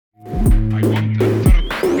want a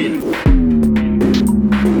third beer.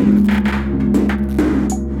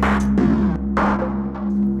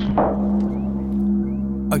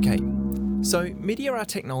 Okay, so media are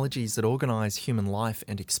technologies that organise human life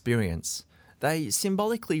and experience. They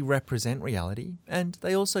symbolically represent reality, and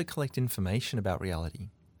they also collect information about reality.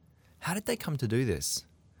 How did they come to do this?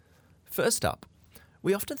 First up,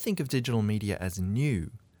 we often think of digital media as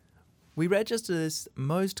new. We register this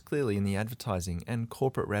most clearly in the advertising and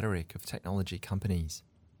corporate rhetoric of technology companies.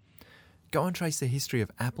 Go and trace the history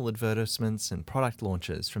of Apple advertisements and product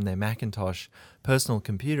launches from their Macintosh personal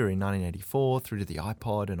computer in 1984 through to the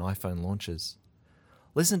iPod and iPhone launches.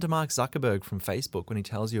 Listen to Mark Zuckerberg from Facebook when he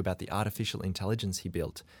tells you about the artificial intelligence he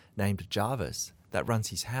built, named Jarvis, that runs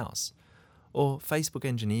his house. Or Facebook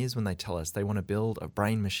engineers when they tell us they want to build a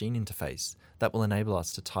brain-machine interface that will enable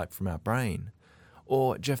us to type from our brain.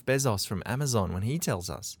 Or Jeff Bezos from Amazon when he tells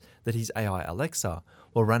us that his AI Alexa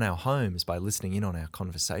will run our homes by listening in on our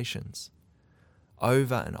conversations.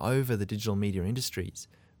 Over and over, the digital media industries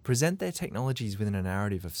present their technologies within a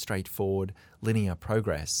narrative of straightforward, linear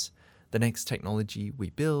progress. The next technology we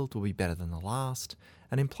build will be better than the last,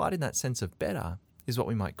 and implied in that sense of better is what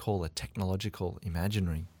we might call a technological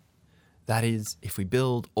imaginary. That is, if we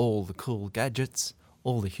build all the cool gadgets,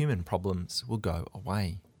 all the human problems will go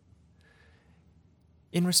away.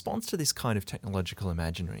 In response to this kind of technological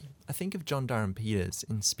imaginary, I think of John Durham Peters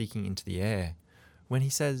in Speaking into the Air, when he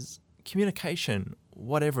says, communication,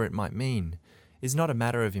 whatever it might mean, is not a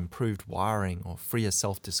matter of improved wiring or freer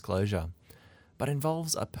self-disclosure, but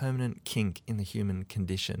involves a permanent kink in the human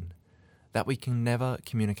condition. That we can never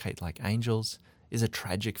communicate like angels is a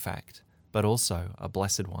tragic fact, but also a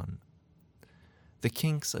blessed one. The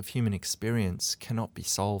kinks of human experience cannot be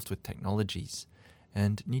solved with technologies,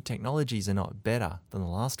 and new technologies are not better than the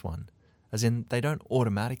last one, as in they don't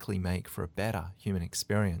automatically make for a better human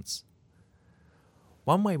experience.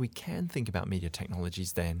 One way we can think about media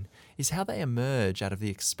technologies then is how they emerge out of the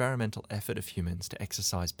experimental effort of humans to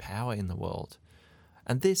exercise power in the world.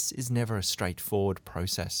 And this is never a straightforward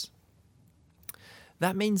process.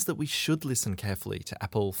 That means that we should listen carefully to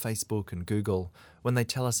Apple, Facebook, and Google when they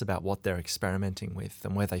tell us about what they're experimenting with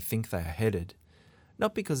and where they think they are headed.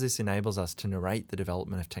 Not because this enables us to narrate the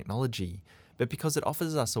development of technology, but because it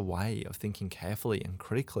offers us a way of thinking carefully and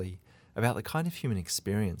critically about the kind of human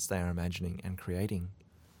experience they are imagining and creating.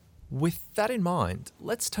 With that in mind,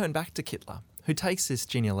 let's turn back to Kittler, who takes this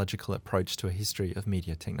genealogical approach to a history of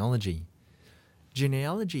media technology.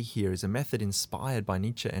 Genealogy here is a method inspired by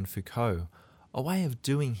Nietzsche and Foucault, a way of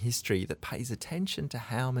doing history that pays attention to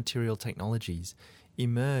how material technologies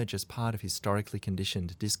emerge as part of historically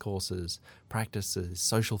conditioned discourses, practices,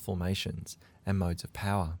 social formations, and modes of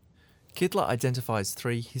power. Kittler identifies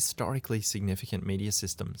three historically significant media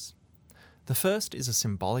systems. The first is a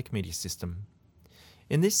symbolic media system.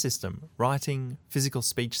 In this system, writing, physical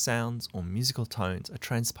speech sounds, or musical tones are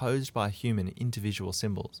transposed by a human into visual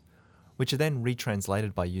symbols, which are then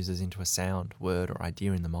retranslated by users into a sound, word, or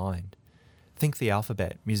idea in the mind. Think the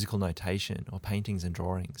alphabet, musical notation, or paintings and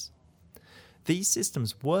drawings. These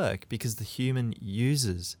systems work because the human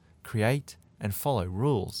users create and follow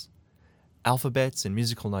rules. Alphabets and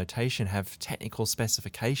musical notation have technical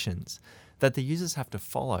specifications that the users have to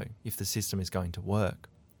follow if the system is going to work.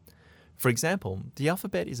 For example, the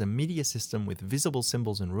alphabet is a media system with visible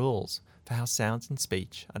symbols and rules for how sounds and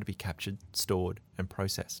speech are to be captured, stored, and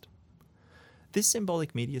processed. This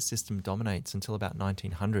symbolic media system dominates until about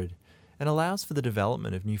 1900 and allows for the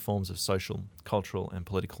development of new forms of social, cultural, and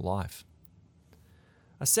political life.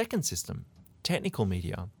 A second system, technical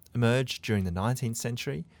media, emerged during the 19th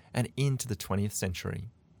century and into the 20th century.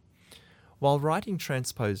 While writing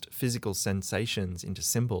transposed physical sensations into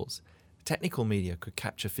symbols, technical media could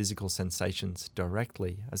capture physical sensations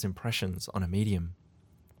directly as impressions on a medium.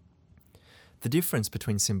 The difference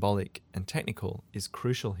between symbolic and technical is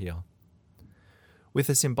crucial here. With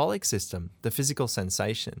a symbolic system, the physical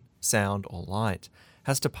sensation, sound or light,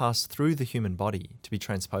 has to pass through the human body to be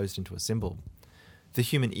transposed into a symbol. The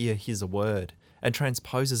human ear hears a word and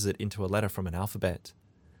transposes it into a letter from an alphabet.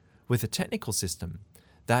 With a technical system,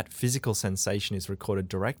 that physical sensation is recorded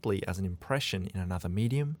directly as an impression in another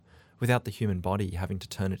medium, without the human body having to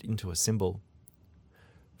turn it into a symbol.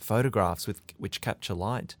 Photographs which capture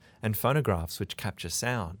light and phonographs which capture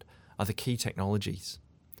sound are the key technologies.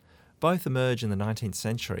 Both emerge in the 19th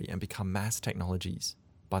century and become mass technologies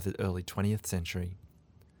by the early 20th century.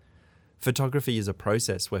 Photography is a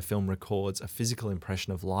process where film records a physical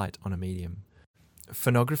impression of light on a medium.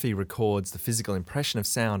 Phonography records the physical impression of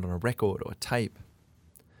sound on a record or tape.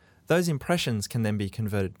 Those impressions can then be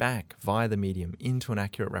converted back via the medium into an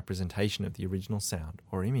accurate representation of the original sound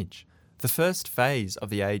or image. The first phase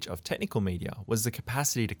of the age of technical media was the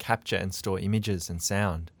capacity to capture and store images and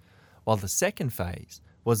sound, while the second phase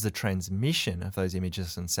was the transmission of those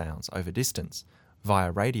images and sounds over distance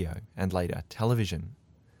via radio and later television.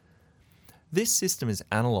 This system is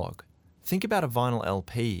analog. Think about a vinyl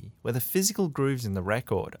LP, where the physical grooves in the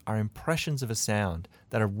record are impressions of a sound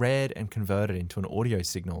that are read and converted into an audio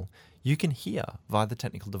signal you can hear via the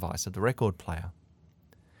technical device of the record player.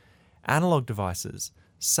 Analog devices,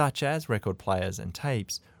 such as record players and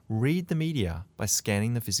tapes, read the media by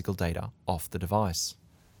scanning the physical data off the device.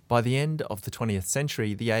 By the end of the 20th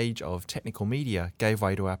century, the age of technical media gave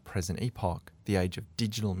way to our present epoch, the age of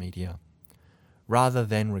digital media. Rather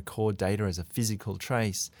than record data as a physical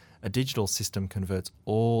trace, a digital system converts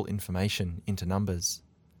all information into numbers.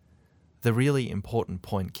 The really important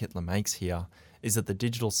point Kittler makes here is that the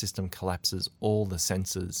digital system collapses all the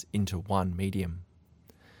senses into one medium.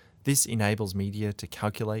 This enables media to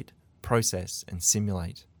calculate, process, and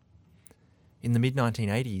simulate. In the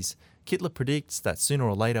mid-1980s, Kittler predicts that sooner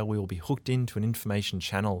or later we will be hooked into an information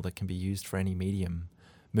channel that can be used for any medium.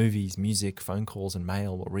 Movies, music, phone calls, and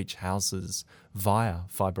mail will reach houses via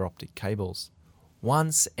fibre optic cables.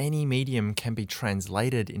 Once any medium can be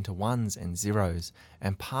translated into ones and zeros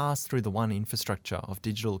and pass through the one infrastructure of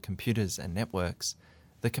digital computers and networks,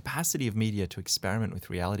 the capacity of media to experiment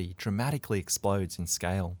with reality dramatically explodes in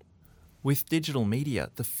scale. With digital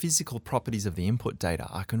media, the physical properties of the input data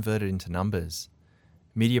are converted into numbers.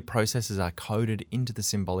 Media processes are coded into the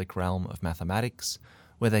symbolic realm of mathematics,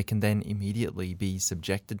 where they can then immediately be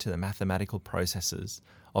subjected to the mathematical processes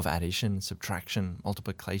of addition, subtraction,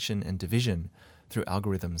 multiplication, and division through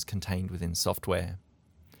algorithms contained within software.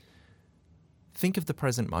 Think of the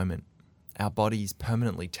present moment, our bodies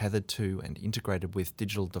permanently tethered to and integrated with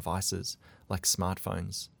digital devices like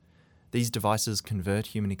smartphones. These devices convert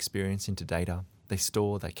human experience into data. They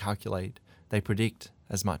store, they calculate, they predict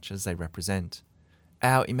as much as they represent.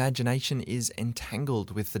 Our imagination is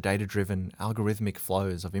entangled with the data-driven, algorithmic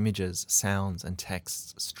flows of images, sounds, and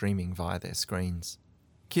texts streaming via their screens.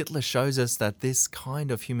 Kittler shows us that this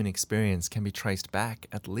kind of human experience can be traced back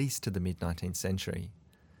at least to the mid-19th century.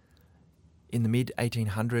 In the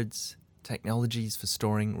mid-1800s, technologies for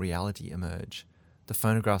storing reality emerge. The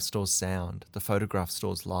phonograph stores sound, the photograph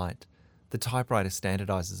stores light, the typewriter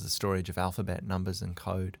standardizes the storage of alphabet, numbers, and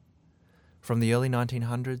code. From the early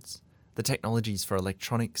 1900s, the technologies for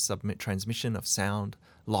electronic transmission of sound,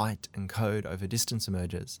 light, and code over distance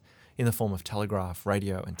emerges in the form of telegraph,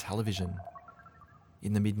 radio, and television.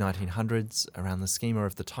 In the mid-1900s, around the schema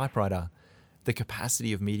of the typewriter, the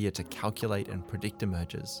capacity of media to calculate and predict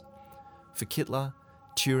emerges. For Kittler,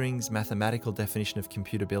 Turing's mathematical definition of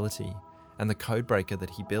computability and the codebreaker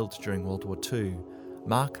that he built during World War II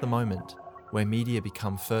mark the moment where media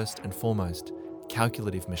become first and foremost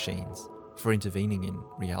calculative machines for intervening in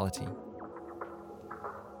reality.